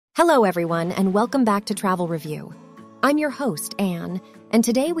Hello, everyone, and welcome back to Travel Review. I'm your host, Anne, and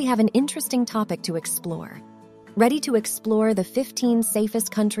today we have an interesting topic to explore. Ready to explore the 15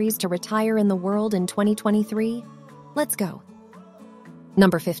 safest countries to retire in the world in 2023? Let's go.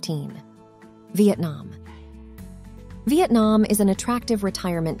 Number 15. Vietnam. Vietnam is an attractive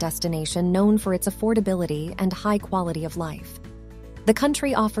retirement destination known for its affordability and high quality of life. The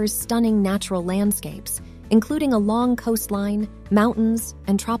country offers stunning natural landscapes, including a long coastline, mountains,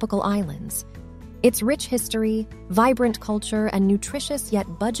 and tropical islands. Its rich history, vibrant culture, and nutritious yet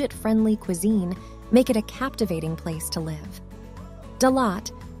budget-friendly cuisine make it a captivating place to live.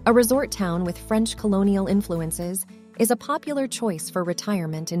 Dalat, a resort town with French colonial influences, is a popular choice for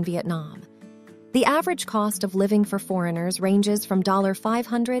retirement in Vietnam. The average cost of living for foreigners ranges from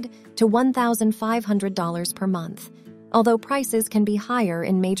 $500 to $1,500 per month, although prices can be higher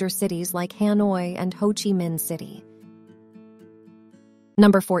in major cities like Hanoi and Ho Chi Minh City.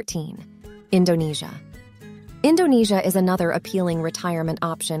 Number 14. Indonesia. Indonesia is another appealing retirement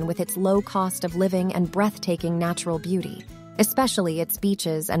option with its low cost of living and breathtaking natural beauty, especially its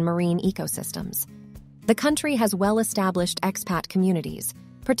beaches and marine ecosystems. The country has well-established expat communities,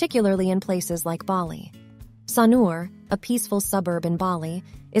 particularly in places like Bali. Sanur, a peaceful suburb in Bali,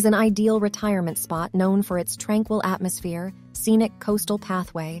 is an ideal retirement spot known for its tranquil atmosphere, scenic coastal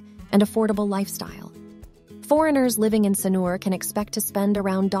pathway, and affordable lifestyle. Foreigners living in Sanur can expect to spend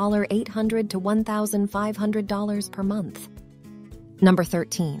around $800 to $1,500 per month. Number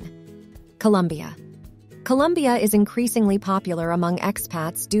 13. Colombia. Colombia is increasingly popular among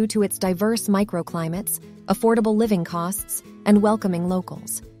expats due to its diverse microclimates, affordable living costs, and welcoming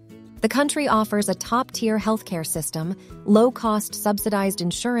locals. The country offers a top-tier healthcare system, low-cost subsidized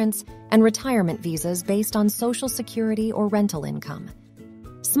insurance, and retirement visas based on Social Security or rental income.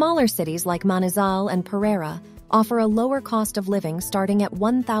 Smaller cities like Manizal and Pereira offer a lower cost of living starting at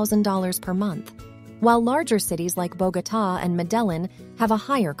 $1,000 per month, while larger cities like Bogotá and Medellin have a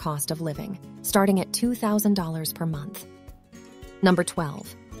higher cost of living, starting at $2,000 per month. Number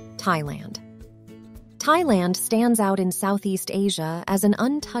 12. Thailand. Thailand stands out in Southeast Asia as an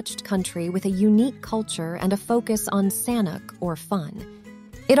untouched country with a unique culture and a focus on sanuk, or fun.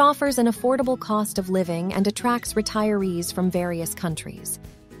 It offers an affordable cost of living and attracts retirees from various countries.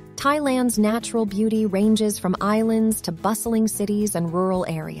 Thailand's natural beauty ranges from islands to bustling cities and rural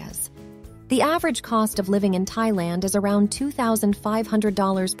areas. The average cost of living in Thailand is around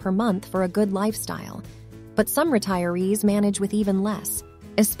 $2,500 per month for a good lifestyle, but some retirees manage with even less,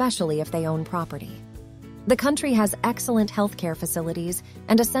 especially if they own property. The country has excellent healthcare facilities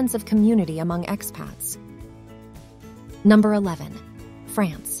and a sense of community among expats. Number 11.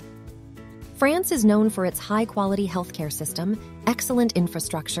 France. France is known for its high-quality healthcare system, excellent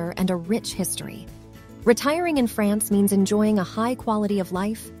infrastructure, and a rich history. Retiring in France means enjoying a high quality of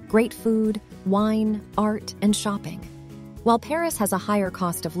life, great food, wine, art, and shopping. While Paris has a higher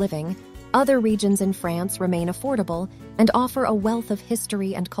cost of living, other regions in France remain affordable and offer a wealth of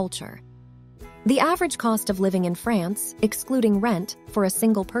history and culture. The average cost of living in France, excluding rent, for a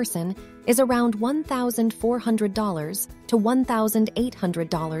single person is around $1,400 to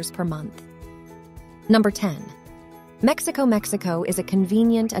 $1,800 per month. Number 10. Mexico. Mexico is a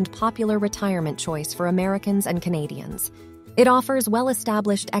convenient and popular retirement choice for Americans and Canadians. It offers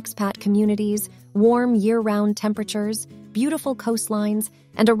well-established expat communities, warm year-round temperatures, beautiful coastlines,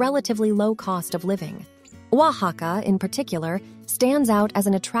 and a relatively low cost of living. Oaxaca, in particular, stands out as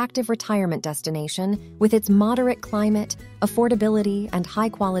an attractive retirement destination with its moderate climate, affordability, and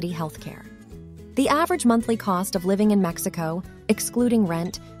high-quality healthcare. The average monthly cost of living in Mexico, excluding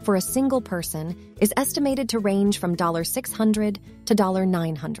rent, for a single person is estimated to range from $600 to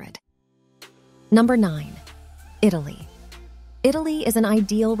 $900. Number 9. Italy. Italy is an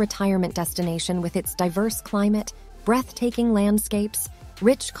ideal retirement destination with its diverse climate, breathtaking landscapes,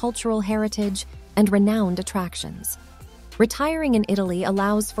 rich cultural heritage, and renowned attractions. Retiring in Italy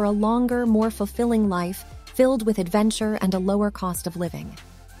allows for a longer, more fulfilling life filled with adventure and a lower cost of living.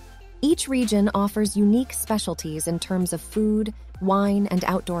 Each region offers unique specialties in terms of food, wine, and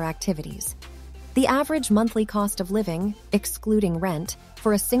outdoor activities. The average monthly cost of living, excluding rent,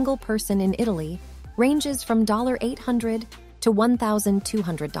 for a single person in Italy ranges from $800 to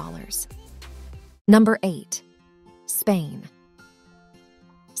 $1,200. Number 8. Spain.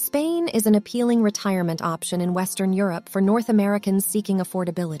 Spain is an appealing retirement option in Western Europe for North Americans seeking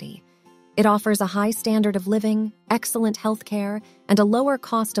affordability. It offers a high standard of living, excellent health care, and a lower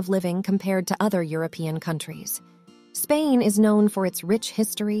cost of living compared to other European countries. Spain is known for its rich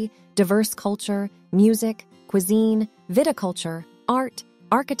history, diverse culture, music, cuisine, viticulture, art,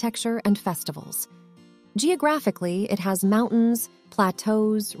 architecture, and festivals. Geographically, it has mountains,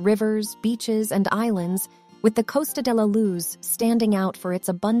 plateaus, rivers, beaches, and islands, with the Costa de la Luz standing out for its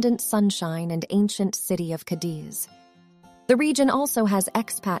abundant sunshine and ancient city of Cadiz. The region also has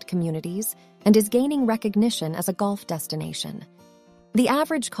expat communities and is gaining recognition as a golf destination. The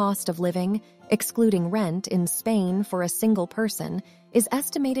average cost of living, excluding rent, in Spain for a single person is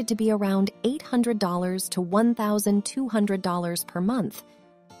estimated to be around $800 to $1,200 per month,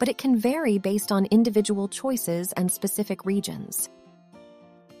 but it can vary based on individual choices and specific regions.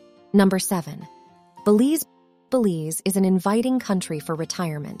 Number 7. Belize. Belize is an inviting country for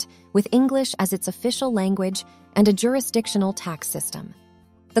retirement, with English as its official language and a jurisdictional tax system.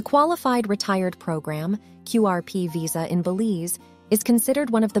 The Qualified Retired Program, QRP visa in Belize, is considered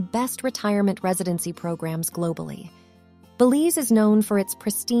one of the best retirement residency programs globally. Belize is known for its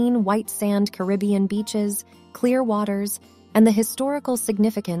pristine white sand Caribbean beaches, clear waters, and the historical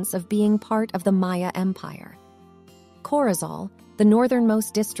significance of being part of the Maya Empire. Corozal, the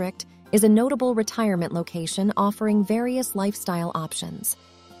northernmost district, is a notable retirement location offering various lifestyle options.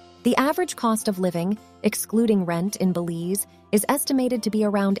 The average cost of living, excluding rent in Belize, is estimated to be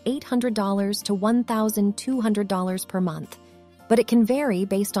around $800 to $1,200 per month, but it can vary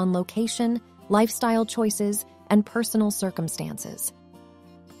based on location, lifestyle choices, and personal circumstances.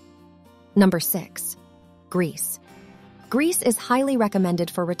 Number 6. Greece. Greece is highly recommended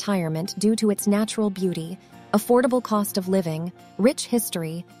for retirement due to its natural beauty, affordable cost of living, rich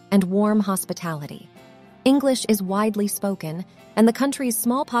history, and warm hospitality. English is widely spoken, and the country's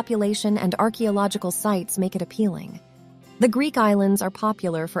small population and archaeological sites make it appealing. The Greek islands are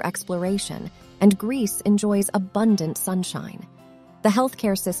popular for exploration, and Greece enjoys abundant sunshine. The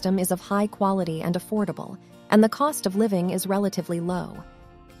healthcare system is of high quality and affordable, and the cost of living is relatively low.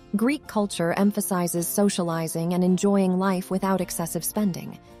 Greek culture emphasizes socializing and enjoying life without excessive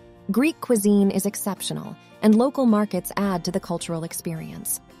spending. Greek cuisine is exceptional, and local markets add to the cultural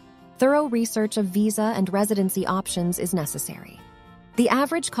experience. Thorough research of visa and residency options is necessary. The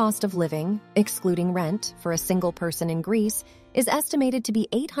average cost of living, excluding rent, for a single person in Greece is estimated to be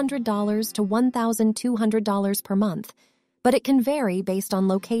 $800 to $1,200 per month, but it can vary based on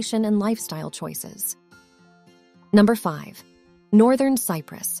location and lifestyle choices. Number 5. Northern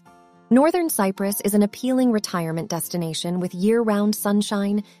Cyprus. Northern Cyprus is an appealing retirement destination with year-round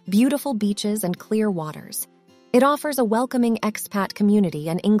sunshine, beautiful beaches, and clear waters. It offers a welcoming expat community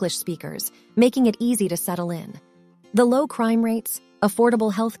and English speakers, making it easy to settle in. The low crime rates,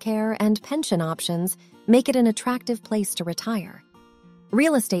 affordable healthcare, and pension options make it an attractive place to retire.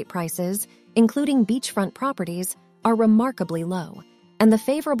 Real estate prices, including beachfront properties, are remarkably low, and the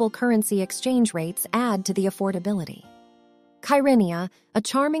favorable currency exchange rates add to the affordability. Kyrenia, a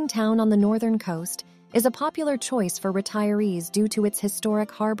charming town on the northern coast, is a popular choice for retirees due to its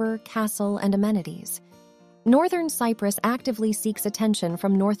historic harbor, castle, and amenities. Northern Cyprus actively seeks attention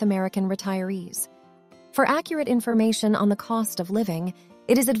from North American retirees. For accurate information on the cost of living,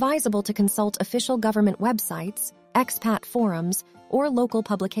 it is advisable to consult official government websites, expat forums, or local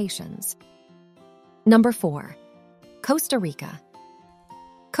publications. Number 4. Costa Rica.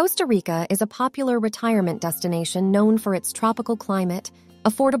 Costa Rica is a popular retirement destination known for its tropical climate,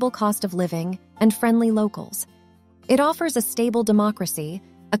 affordable cost of living, and friendly locals. It offers a stable democracy,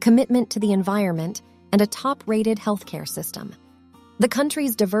 a commitment to the environment, and a top-rated healthcare system. The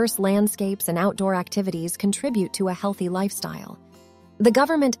country's diverse landscapes and outdoor activities contribute to a healthy lifestyle. The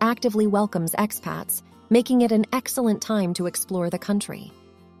government actively welcomes expats, making it an excellent time to explore the country.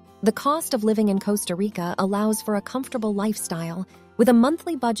 The cost of living in Costa Rica allows for a comfortable lifestyle with a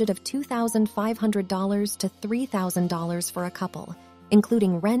monthly budget of $2,500 to $3,000 for a couple,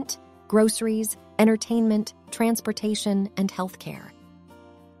 including rent, groceries, entertainment, transportation, and healthcare.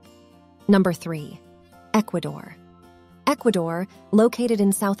 Number 3. Ecuador. Ecuador, located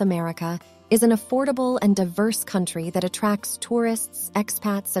in South America, is an affordable and diverse country that attracts tourists,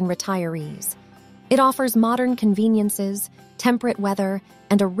 expats, and retirees. It offers modern conveniences, temperate weather,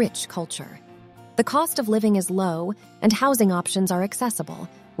 and a rich culture. The cost of living is low, and housing options are accessible,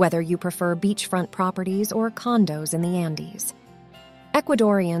 whether you prefer beachfront properties or condos in the Andes.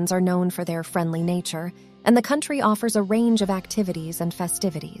 Ecuadorians are known for their friendly nature, and the country offers a range of activities and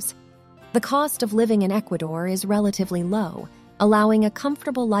festivities. The cost of living in Ecuador is relatively low, allowing a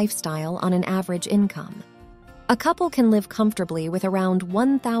comfortable lifestyle on an average income. A couple can live comfortably with around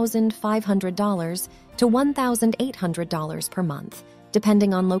 $1,500 to $1,800 per month,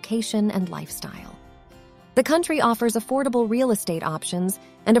 depending on location and lifestyle. The country offers affordable real estate options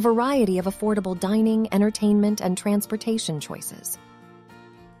and a variety of affordable dining, entertainment, and transportation choices.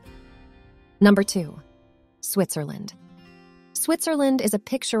 Number 2. Switzerland. Switzerland is a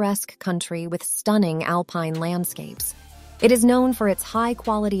picturesque country with stunning alpine landscapes. It is known for its high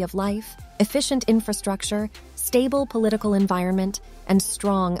quality of life, efficient infrastructure, stable political environment, and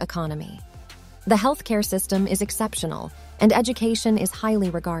strong economy. The healthcare system is exceptional, and education is highly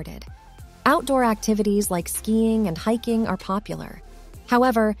regarded. Outdoor activities like skiing and hiking are popular.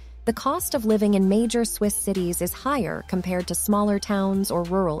 However, the cost of living in major Swiss cities is higher compared to smaller towns or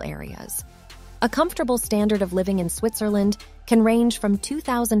rural areas. A comfortable standard of living in Switzerland can range from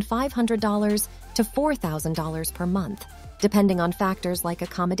 $2,500 to $4,000 per month, depending on factors like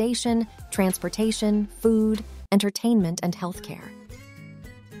accommodation, transportation, food, entertainment, and healthcare.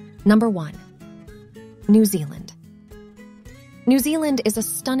 Number 1. New Zealand. New Zealand is a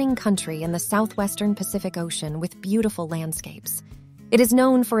stunning country in the southwestern Pacific Ocean with beautiful landscapes. It is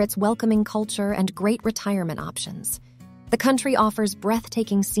known for its welcoming culture and great retirement options. The country offers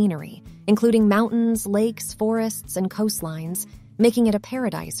breathtaking scenery, including mountains, lakes, forests, and coastlines, making it a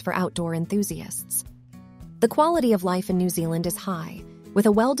paradise for outdoor enthusiasts. The quality of life in New Zealand is high, with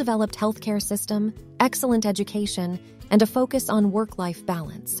a well-developed healthcare system, excellent education, and a focus on work-life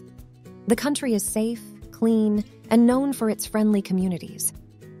balance. The country is safe, clean, and known for its friendly communities.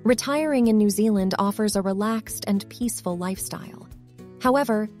 Retiring in New Zealand offers a relaxed and peaceful lifestyle.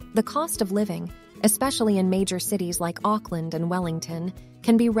 However, the cost of living, especially in major cities like Auckland and Wellington,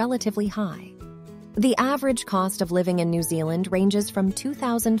 can be relatively high. The average cost of living in New Zealand ranges from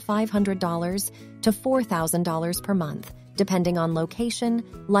 $2,500 to $4,000 per month, depending on location,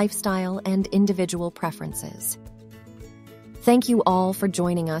 lifestyle, and individual preferences. Thank you all for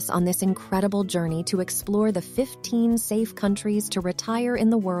joining us on this incredible journey to explore the 15 safe countries to retire in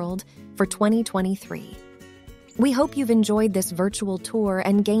the world for 2023. We hope you've enjoyed this virtual tour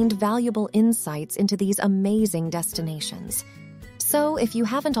and gained valuable insights into these amazing destinations. So, if you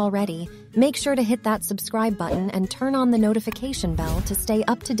haven't already, make sure to hit that subscribe button and turn on the notification bell to stay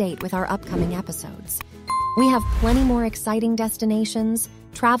up to date with our upcoming episodes. We have plenty more exciting destinations,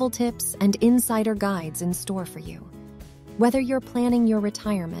 travel tips, and insider guides in store for you. Whether you're planning your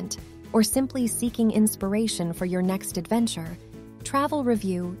retirement or simply seeking inspiration for your next adventure, Travel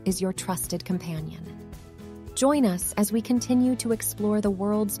Review is your trusted companion. Join us as we continue to explore the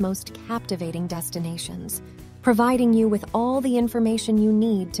world's most captivating destinations, providing you with all the information you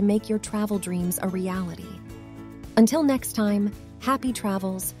need to make your travel dreams a reality. Until next time, happy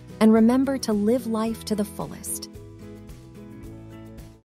travels, and remember to live life to the fullest.